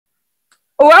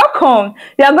Welcome.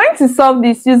 We are going to solve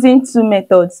this using two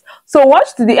methods. So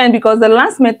watch to the end because the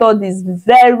last method is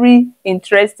very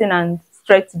interesting and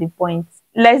straight to the point.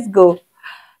 Let's go.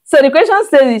 So the question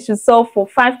says you should solve for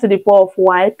 5 to the power of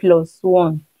y plus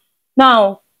 1.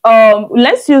 Now,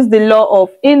 let's use the law of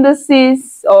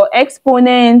indices or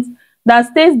exponents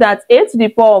that states that a to the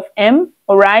power of m,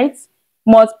 alright,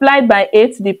 multiplied by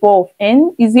a to the power of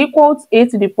n is equal to a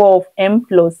to the power of m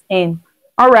plus n.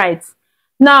 Alright.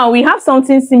 Now we have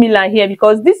something similar here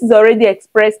because this is already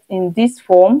expressed in this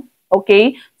form.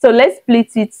 Okay, so let's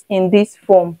split it in this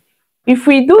form. If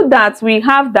we do that, we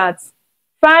have that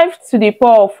 5 to the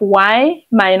power of y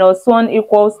minus 1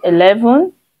 equals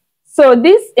 11. So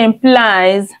this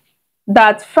implies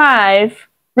that 5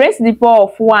 raised to the power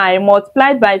of y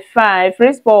multiplied by 5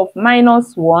 raised to the power of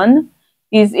minus 1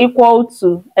 is equal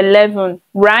to 11,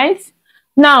 right?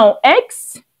 Now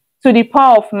x to the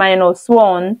power of minus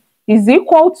 1 is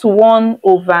equal to 1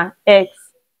 over x.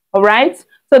 All right,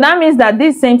 so that means that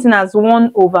this is same thing as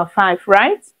 1 over 5,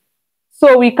 right?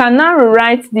 So we can now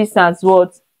rewrite this as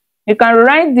what? You can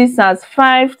rewrite this as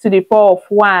 5 to the power of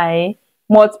y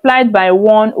multiplied by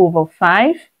 1 over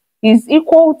 5 is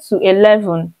equal to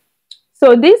 11.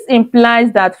 So this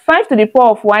implies that 5 to the power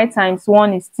of y times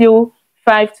 1 is still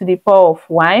 5 to the power of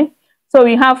y. So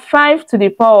we have 5 to the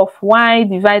power of y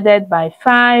divided by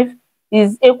 5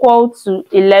 is equal to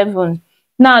 11.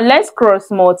 Now let's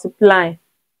cross multiply.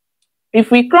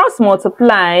 If we cross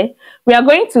multiply, we are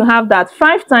going to have that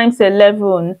 5 times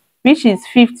 11, which is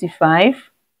 55,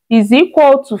 is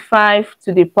equal to 5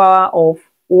 to the power of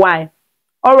y.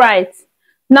 All right.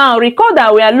 Now recall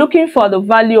that we are looking for the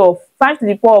value of 5 to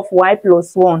the power of y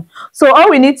plus 1. So all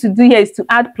we need to do here is to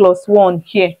add plus 1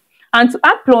 here. And to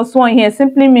add plus 1 here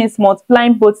simply means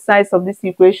multiplying both sides of this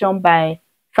equation by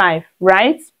 5,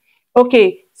 right?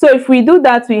 Okay, so if we do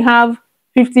that, we have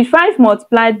 55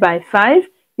 multiplied by 5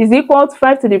 is equal to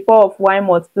 5 to the power of y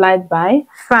multiplied by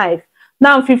 5.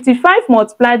 Now 55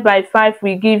 multiplied by 5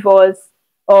 will give us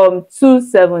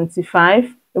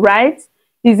 275, right?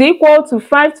 Is equal to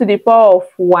 5 to the power of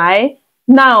y.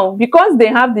 Now because they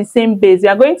have the same base, we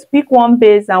are going to pick one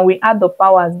base and we add the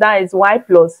powers. That is y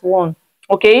plus 1.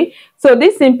 Okay, so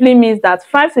this simply means that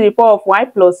 5 to the power of y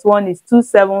plus 1 is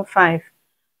 275.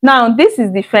 Now this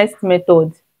is the first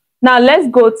method. Now let's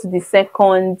go to the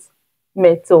second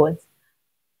method.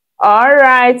 All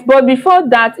right, but before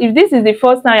that, if this is the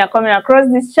first time you're coming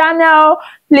across this channel,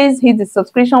 please hit the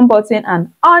subscription button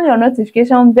and on your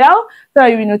notification bell so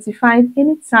you'll be notified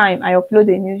anytime I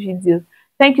upload a new video.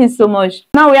 Thank you so much.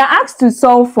 Now we are asked to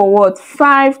solve for what?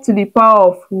 5 to the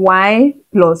power of y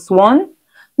plus 1.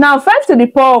 Now 5 to the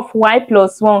power of y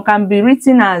plus 1 can be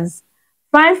written as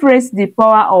 5 raised to the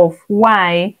power of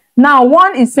y. Now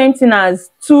 1 is same thing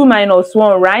as 2 minus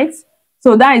 1, right?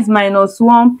 So that is minus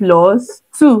 1 plus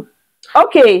 2.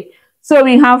 Okay, so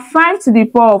we have 5 to the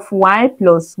power of y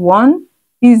plus 1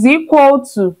 is equal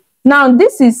to, now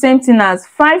this is same thing as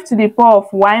 5 to the power of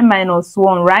y minus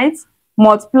 1, right?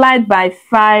 Multiplied by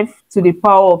 5 to the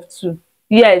power of 2.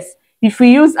 Yes, if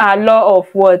we use our law of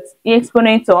what?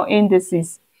 Exponents or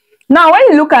indices. Now when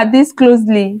you look at this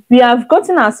closely, we have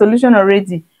gotten our solution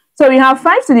already. So we have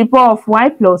 5 to the power of y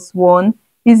plus 1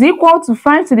 is equal to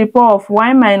 5 to the power of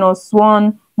y minus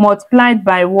 1 multiplied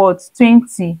by what?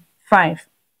 25.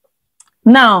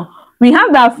 Now we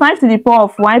have that 5 to the power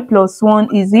of y plus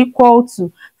 1 is equal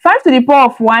to 5 to the power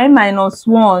of y minus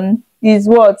 1 is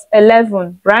what?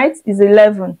 11, right? Is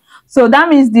 11. So that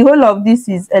means the whole of this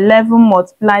is 11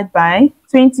 multiplied by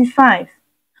 25.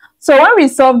 So when we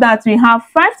solve that, we have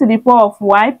 5 to the power of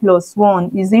y plus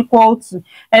 1 is equal to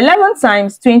 11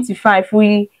 times 25.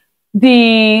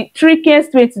 The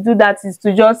trickiest way to do that is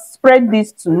to just spread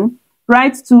these two,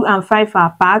 write 2 and 5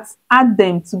 apart, add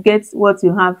them to get what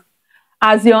you have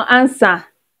as your answer.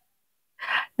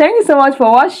 Thank you so much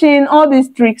for watching. All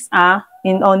these tricks are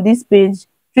on this page,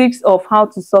 tricks of how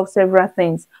to solve several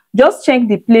things. Just check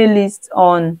the playlist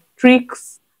on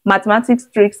tricks, mathematics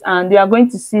tricks, and you are going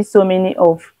to see so many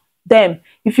of them.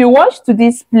 If you watch to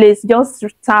this place, just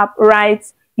tap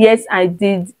write yes I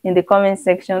did in the comment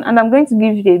section and I'm going to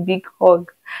give you a big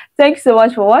hug. Thanks so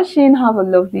much for watching. Have a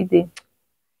lovely day.